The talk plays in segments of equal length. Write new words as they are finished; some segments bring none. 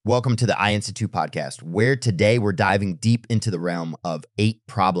Welcome to the IIENSTITU podcast, where today we're diving deep into the realm of 8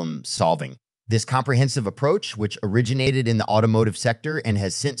 problem solving. This comprehensive approach, which originated in the automotive sector and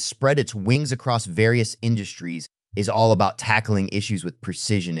has since spread its wings across various industries, is all about tackling issues with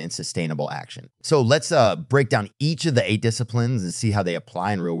precision and sustainable action. So let's break down each of the 8 disciplines and see how they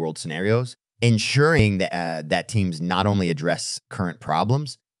apply in real-world scenarios, ensuring that teams not only address current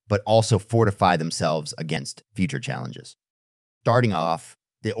problems, but also fortify themselves against future challenges. Starting off,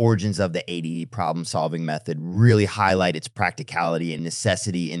 the origins of the ADE problem-solving method really highlight its practicality and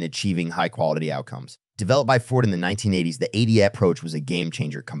necessity in achieving high-quality outcomes. Developed by Ford in the 1980s, the ADE approach was a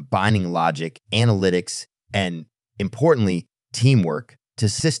game-changer, combining logic, analytics, and, importantly, teamwork to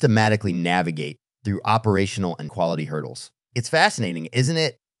systematically navigate through operational and quality hurdles. It's fascinating, isn't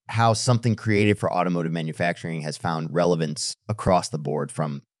it, how something created for automotive manufacturing has found relevance across the board,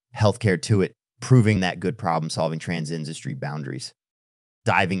 from healthcare to it, proving that good problem-solving transcends industry boundaries.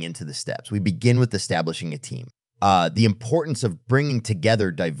 Diving into the steps, we begin with establishing a team. The importance of bringing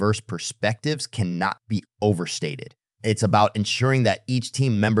together diverse perspectives cannot be overstated. It's about ensuring that each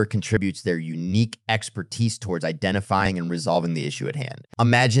team member contributes their unique expertise towards identifying and resolving the issue at hand.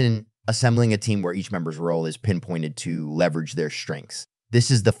 Imagine assembling a team where each member's role is pinpointed to leverage their strengths. This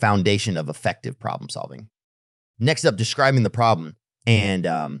is the foundation of effective problem solving. Next up, describing the problem.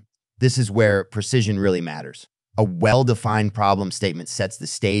 And this is where precision really matters. A well-defined problem statement sets the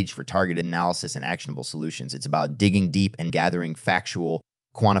stage for targeted analysis and actionable solutions. It's about digging deep and gathering factual,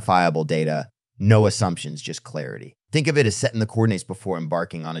 quantifiable data. No assumptions, just clarity. Think of it as setting the coordinates before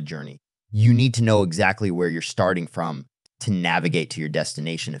embarking on a journey. You need to know exactly where you're starting from to navigate to your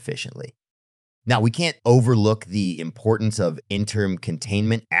destination efficiently. Now, we can't overlook the importance of interim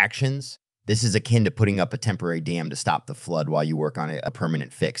containment actions. This is akin to putting up a temporary dam to stop the flood while you work on a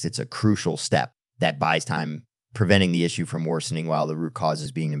permanent fix. It's a crucial step that buys time, preventing the issue from worsening while the root cause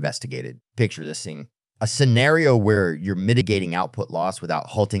is being investigated. Picture this scene. A scenario where you're mitigating output loss without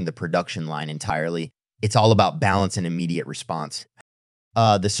halting the production line entirely. It's all about balance and immediate response.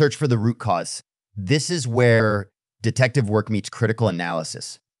 The search for the root cause. This is where detective work meets critical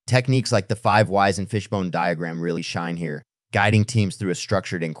analysis. Techniques like the 5 whys and fishbone diagram really shine here, guiding teams through a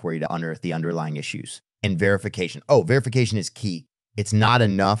structured inquiry to unearth the underlying issues. And verification. Verification is key. It's not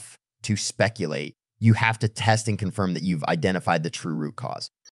enough to speculate. You have to test and confirm that you've identified the true root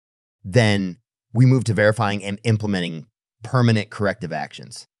cause. Then we move to verifying and implementing permanent corrective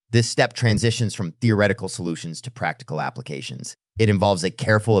actions. This step transitions from theoretical solutions to practical applications. It involves a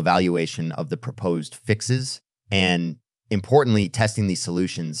careful evaluation of the proposed fixes and, importantly, testing these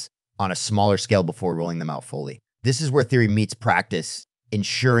solutions on a smaller scale before rolling them out fully. This is where theory meets practice,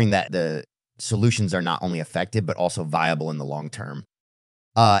 ensuring that the solutions are not only effective, but also viable in the long term.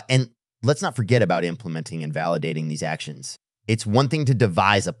 And let's not forget about implementing and validating these actions. It's one thing to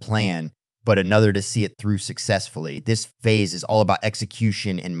devise a plan, but another to see it through successfully. This phase is all about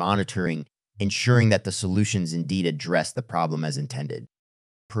execution and monitoring, ensuring that the solutions indeed address the problem as intended.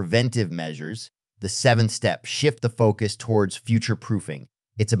 Preventive measures, the 7th step, shift the focus towards future proofing.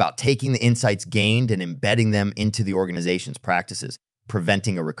 It's about taking the insights gained and embedding them into the organization's practices,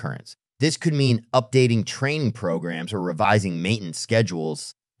 preventing a recurrence. This could mean updating training programs or revising maintenance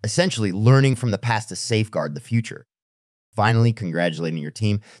schedules, essentially learning from the past to safeguard the future. Finally, congratulating your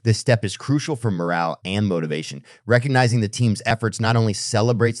team. This step is crucial for morale and motivation. Recognizing the team's efforts not only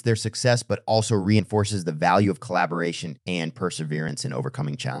celebrates their success, but also reinforces the value of collaboration and perseverance in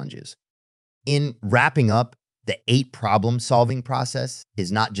overcoming challenges. In wrapping up, the 8 problem-solving process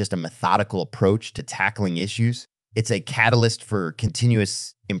is not just a methodical approach to tackling issues. It's a catalyst for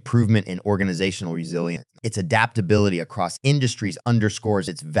continuous improvement in organizational resilience. Its adaptability across industries underscores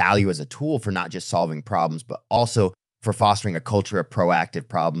its value as a tool for not just solving problems, but also for fostering a culture of proactive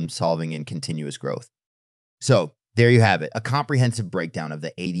problem solving and continuous growth. So there you have it, a comprehensive breakdown of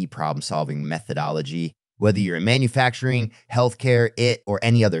the AD problem solving methodology. Whether you're in manufacturing, healthcare, or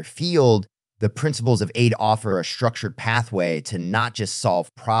any other field, the principles of AID offer a structured pathway to not just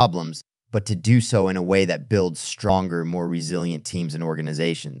solve problems, but to do so in a way that builds stronger, more resilient teams and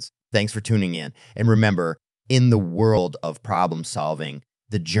organizations. Thanks for tuning in. And remember, in the world of problem solving,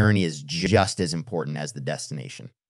 the journey is just as important as the destination.